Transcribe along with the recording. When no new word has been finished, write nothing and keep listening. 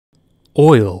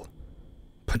Oil,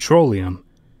 petroleum,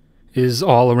 is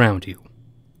all around you,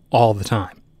 all the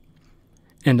time.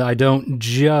 And I don't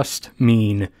just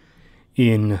mean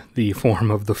in the form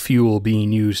of the fuel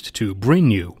being used to bring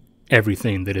you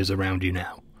everything that is around you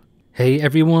now. Hey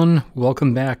everyone,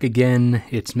 welcome back again.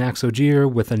 It's Max Ogier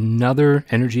with another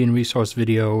energy and resource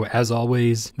video. As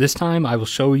always, this time I will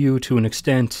show you to an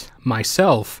extent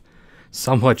myself,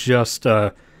 somewhat just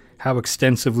how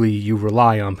extensively you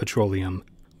rely on petroleum.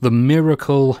 The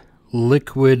miracle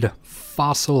liquid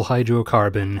fossil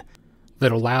hydrocarbon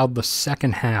that allowed the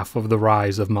second half of the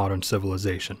rise of modern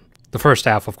civilization. The first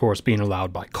half, of course, being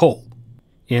allowed by coal.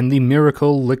 And the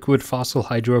miracle liquid fossil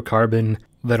hydrocarbon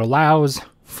that allows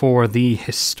for the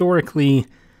historically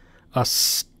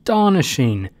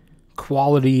astonishing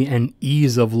quality and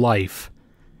ease of life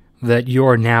that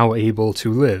you're now able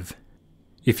to live.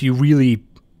 If you really,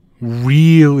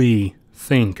 really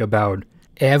think about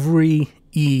every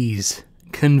ease,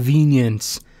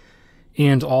 convenience,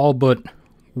 and all but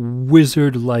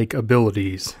wizard-like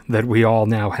abilities that we all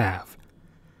now have,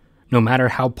 no matter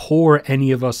how poor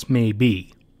any of us may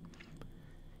be,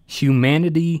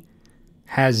 humanity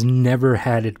has never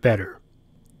had it better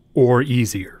or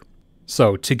easier.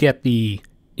 So, to get the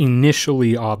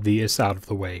initially obvious out of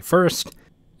the way, first,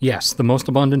 yes, the most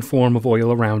abundant form of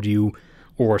oil around you,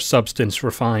 or substance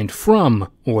refined from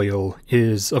oil,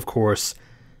 is, of course,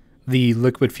 the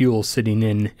liquid fuel sitting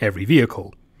in every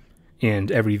vehicle,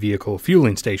 and every vehicle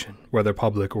fueling station, whether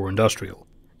public or industrial.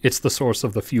 It's the source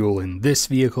of the fuel in this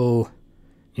vehicle,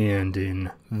 and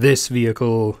in this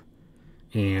vehicle,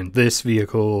 and this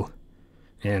vehicle,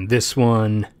 and this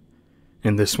one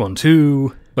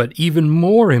too, but even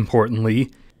more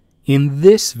importantly, in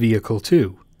this vehicle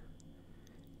too,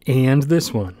 and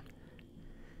this one,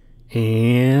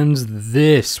 and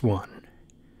this one,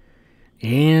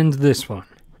 and this one,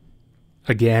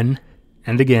 again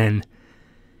and again,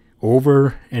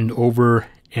 over and over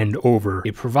and over.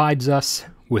 It provides us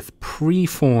with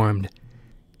preformed,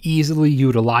 easily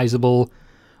utilizable,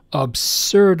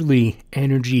 absurdly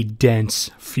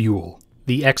energy-dense fuel,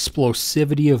 the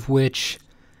explosivity of which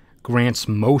grants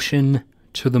motion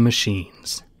to the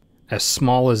machines, as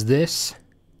small as this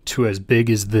to as big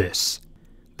as this.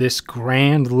 This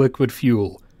grand liquid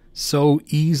fuel, so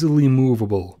easily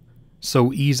movable,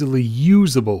 so easily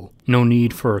usable, no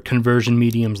need for conversion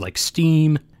mediums like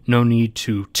steam, no need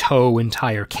to tow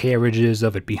entire carriages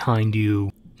of it behind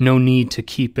you, no need to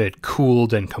keep it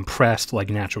cooled and compressed like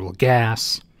natural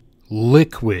gas.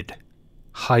 Liquid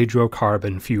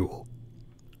hydrocarbon fuel.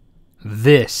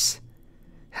 This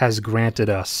has granted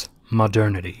us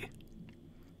modernity,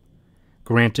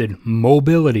 granted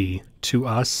mobility to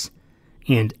us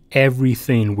and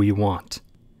everything we want.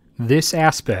 This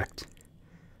aspect,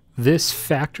 this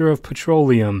factor of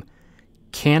petroleum,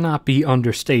 cannot be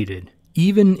understated,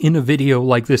 even in a video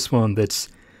like this one that's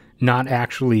not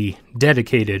actually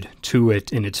dedicated to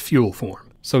it in its fuel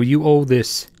form. So you owe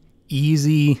this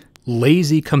easy,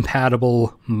 lazy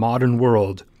compatible modern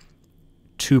world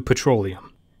to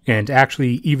petroleum. And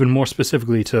actually, even more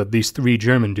specifically to these three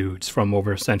German dudes from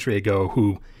over a century ago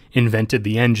who invented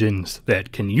the engines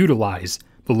that can utilize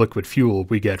the liquid fuel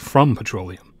we get from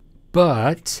petroleum.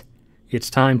 But it's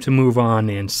time to move on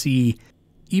and see,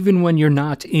 even when you're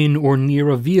not in or near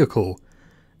a vehicle,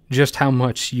 just how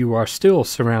much you are still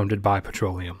surrounded by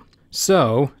petroleum.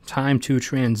 So, time to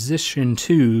transition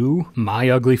to my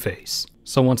ugly face.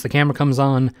 So once the camera comes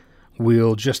on,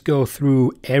 we'll just go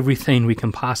through everything we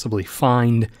can possibly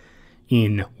find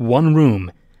in one room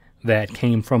that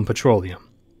came from petroleum,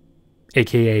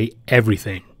 aka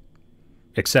everything,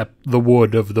 except the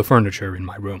wood of the furniture in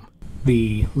my room.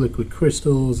 The liquid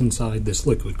crystals inside this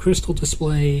liquid crystal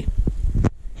display,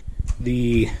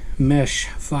 the mesh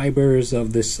fibers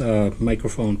of this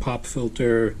microphone pop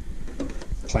filter,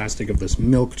 plastic of this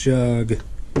milk jug,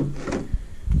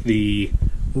 the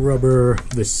rubber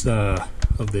of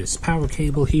this power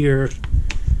cable here,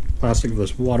 plastic of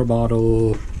this water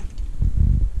bottle,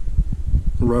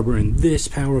 rubber in this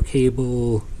power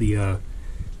cable, the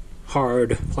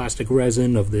hard plastic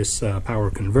resin of this power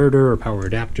converter or power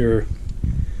adapter,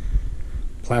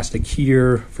 plastic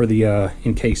here for the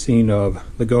encasing of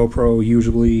the GoPro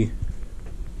usually,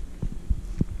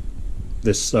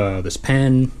 this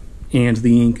pen and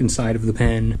the ink inside of the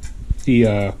pen,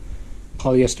 the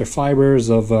polyester fibers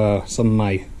of some of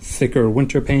my thicker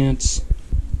winter pants,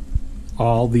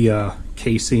 all the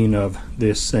casing of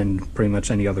this and pretty much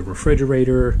any other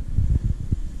refrigerator,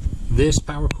 this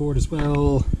power cord as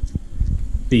well,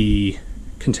 the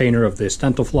container of this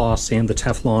dental floss and the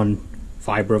Teflon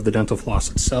fiber of the dental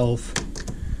floss itself,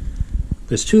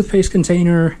 this toothpaste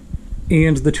container,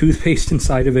 and the toothpaste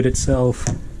inside of it itself,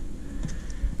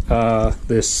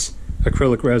 this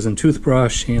acrylic resin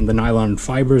toothbrush, and the nylon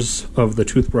fibers of the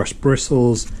toothbrush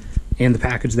bristles, and the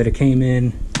package that it came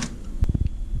in,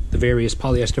 the various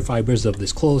polyester fibers of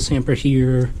this clothes hamper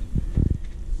here,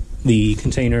 the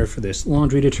container for this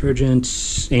laundry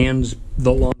detergent, and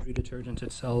the laundry detergent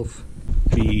itself,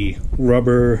 the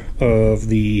rubber of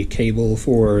the cable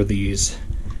for these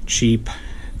cheap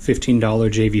 $15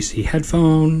 JVC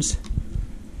headphones,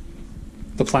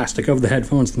 the plastic of the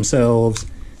headphones themselves,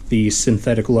 the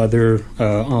synthetic leather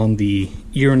on the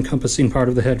ear encompassing part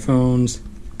of the headphones,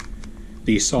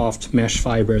 the soft mesh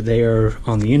fiber there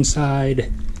on the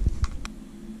inside,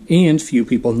 and few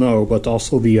people know, but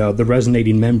also the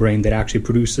resonating membrane that actually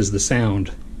produces the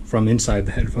sound from inside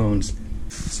the headphones.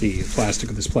 Let's see, plastic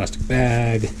of this plastic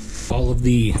bag, all of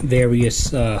the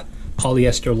various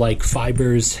polyester-like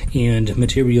fibers and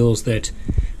materials that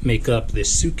make up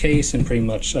this suitcase and pretty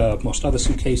much most other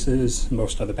suitcases,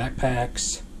 most other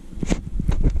backpacks.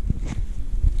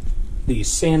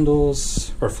 These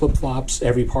sandals or flip-flops,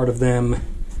 every part of them.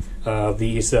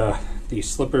 These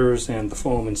slippers and the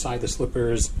foam inside the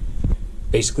slippers.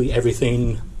 Basically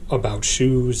everything about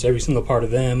shoes, every single part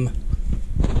of them.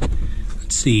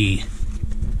 Let's see.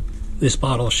 This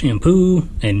bottle of shampoo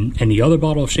and any other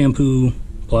bottle of shampoo,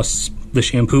 plus the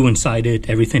shampoo inside it,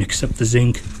 everything except the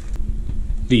zinc.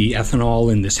 The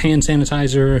ethanol in this hand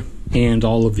sanitizer, and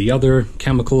all of the other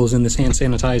chemicals in this hand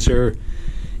sanitizer,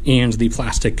 and the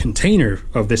plastic container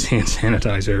of this hand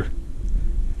sanitizer.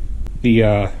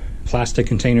 The plastic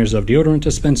containers of deodorant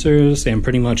dispensers, and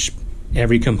pretty much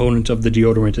every component of the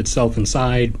deodorant itself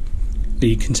inside.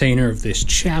 The container of this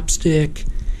chapstick,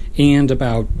 and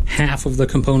about half of the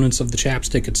components of the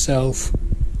chapstick itself.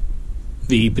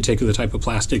 The particular type of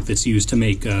plastic that's used to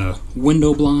make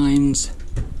window blinds.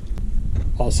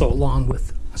 Also, along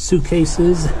with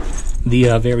suitcases,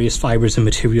 the various fibers and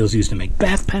materials used to make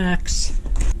backpacks.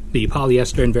 The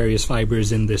polyester and various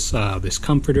fibers in this this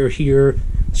comforter here.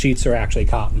 Sheets are actually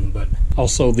cotton, but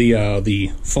also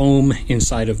the foam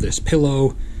inside of this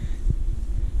pillow.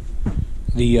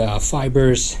 The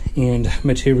fibers and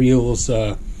materials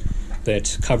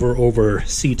that cover over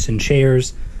seats and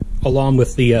chairs, along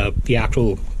with the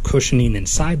actual cushioning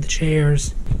inside the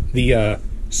chairs. The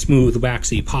smooth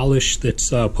waxy polish that's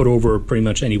put over pretty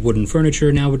much any wooden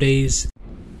furniture nowadays.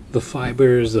 The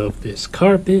fibers of this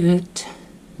carpet.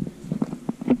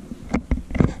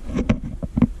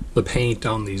 The paint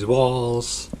on these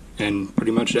walls, and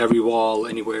pretty much every wall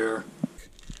anywhere.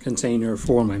 Container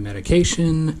for my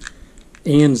medication,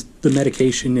 and the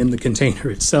medication in the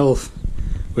container itself,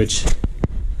 which at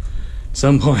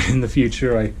some point in the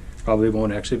future I probably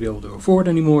won't actually be able to afford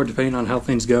anymore, depending on how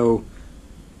things go.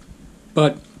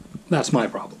 But that's my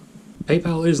problem.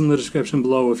 PayPal is in the description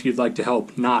below if you'd like to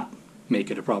help not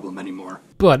make it a problem anymore.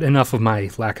 But enough of my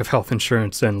lack of health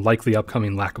insurance and likely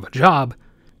upcoming lack of a job.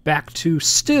 Back to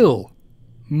still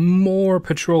more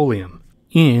petroleum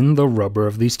in the rubber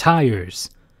of these tires.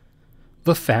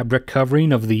 The fabric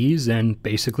covering of these and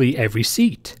basically every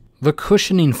seat. The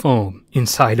cushioning foam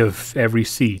inside of every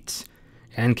seat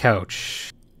and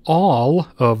couch. All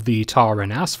of the tar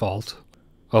and asphalt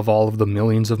of all of the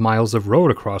millions of miles of road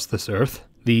across this earth.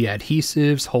 The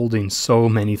adhesives holding so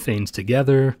many things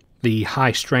together. The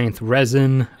high-strength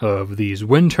resin of these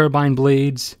wind turbine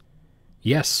blades.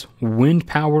 Yes, wind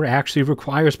power actually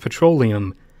requires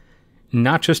petroleum,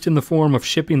 not just in the form of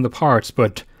shipping the parts,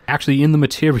 but actually in the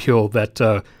material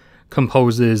that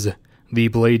composes the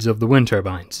blades of the wind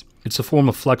turbines. It's a form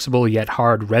of flexible yet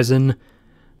hard resin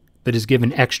that is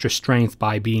given extra strength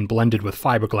by being blended with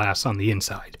fiberglass on the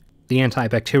inside. The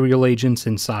antibacterial agents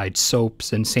inside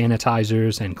soaps and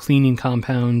sanitizers and cleaning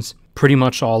compounds, pretty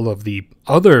much all of the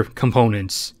other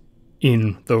components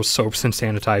in those soaps and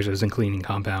sanitizers and cleaning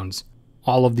compounds.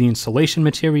 All of the insulation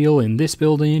material in this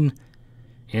building,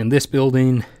 and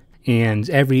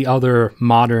every other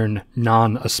modern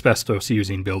non-asbestos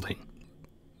using building.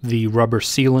 The rubber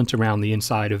sealant around the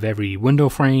inside of every window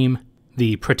frame,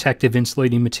 the protective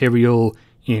insulating material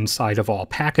inside of all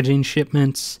packaging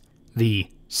shipments, the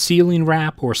sealing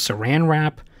wrap or saran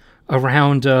wrap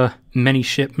around many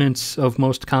shipments of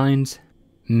most kinds,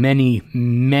 many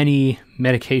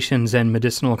medications and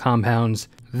medicinal compounds.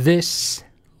 This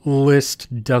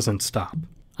list doesn't stop.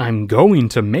 I'm going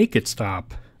to make it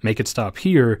stop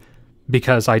here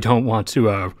because I don't want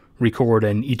to record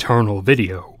an eternal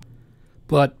video.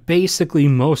 But basically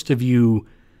most of you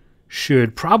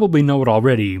should probably know it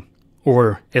already,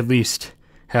 or at least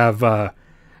have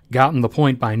gotten the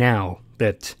point by now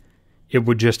that it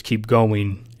would just keep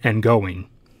going and going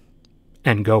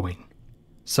and going.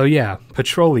 So yeah,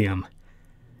 petroleum.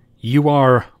 You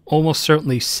are almost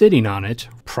certainly sitting on it,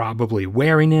 probably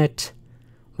wearing it,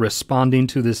 responding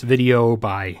to this video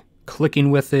by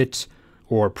clicking with it,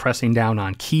 or pressing down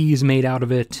on keys made out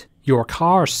of it. Your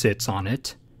car sits on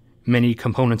it. Many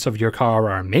components of your car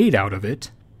are made out of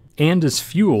it, and is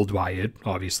fueled by it,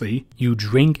 obviously. You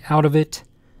drink out of it.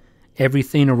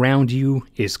 Everything around you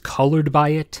is colored by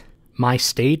it. My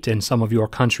state and some of your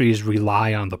countries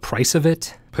rely on the price of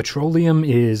it. Petroleum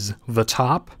is the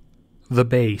top, the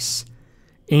base,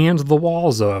 and the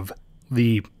walls of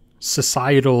the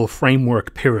societal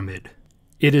framework pyramid.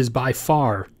 It is by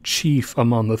far chief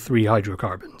among the 3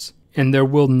 hydrocarbons. And there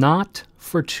will not,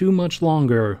 for too much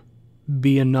longer,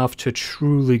 be enough to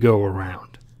truly go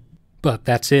around. But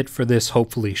that's it for this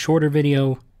hopefully shorter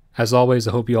video. As always,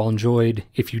 I hope you all enjoyed.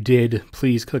 If you did,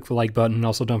 please click the like button.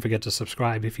 Also, don't forget to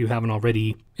subscribe if you haven't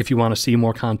already. If you want to see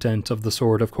more content of the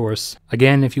sort, of course.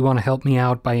 Again, if you want to help me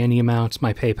out by any amounts,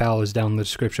 my PayPal is down in the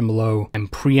description below. I'm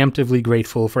preemptively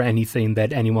grateful for anything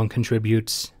that anyone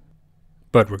contributes.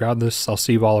 But regardless, I'll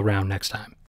see you all around next time.